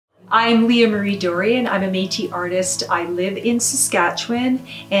I'm Leah Marie Dorion. I'm a Métis artist. I live in Saskatchewan,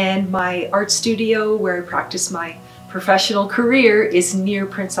 and my art studio where I practice my professional career is near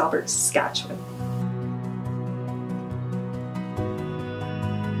Prince Albert, Saskatchewan.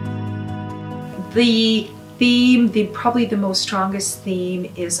 The theme, probably the most strongest theme,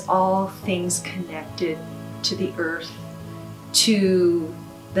 is all things connected to the earth, to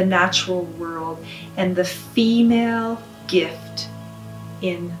the natural world, and the female gift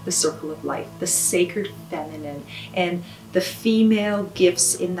in the circle of life, the sacred feminine, and the female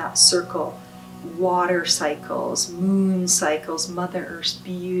gifts in that circle: water cycles, moon cycles, Mother Earth's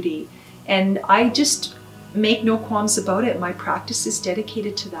beauty. And I just make no qualms about it. My practice is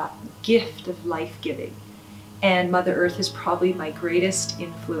dedicated to that gift of life-giving. And Mother Earth is probably my greatest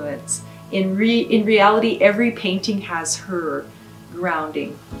influence. In reality, every painting has her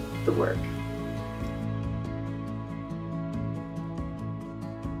grounding the work.